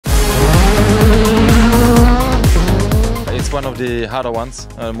one of the harder ones,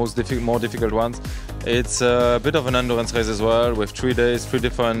 more difficult ones. It's a bit of an endurance race as well, with 3 days, 3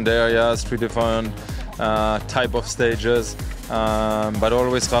 different areas, 3 different type of stages, but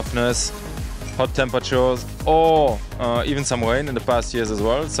always roughness, hot temperatures, or even some rain in the past years as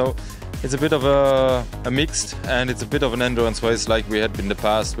well. So it's a bit of a mixed, and it's a bit of an endurance race like we had in the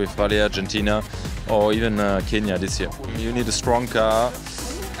past with Rally Argentina or even Kenya this year. You need a strong car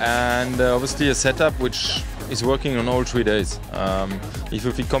and obviously a setup which is working on all 3 days. If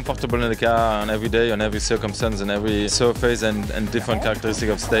you feel comfortable in the car on every day, on every circumstance, and every surface and different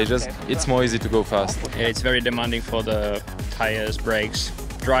characteristics of stages, it's more easy to go fast. Yeah, it's very demanding for the tires, brakes,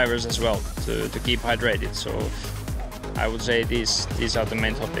 drivers as well to keep hydrated. So I would say these are the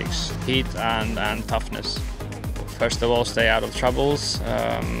main topics: heat and toughness. First of all, stay out of troubles.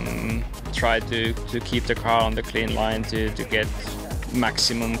 Try to keep the car on the clean line to get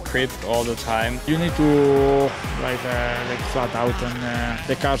maximum grip all the time. You need to like flat out, and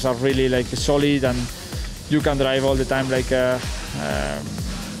the cars are really solid, and you can drive all the time like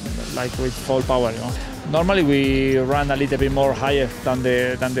with full power. You know? Normally we run a little bit more higher than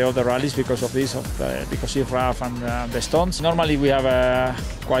the other rallies because of this, because it's rough and the stones. Normally we have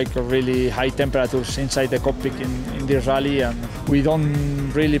quite really high temperatures inside the cockpit in this rally, and we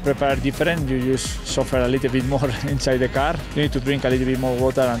don't really prepare different. You just suffer a little bit more inside the car. You need to drink a little bit more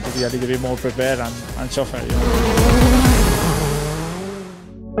water and to be a little bit more prepared and suffer. You know?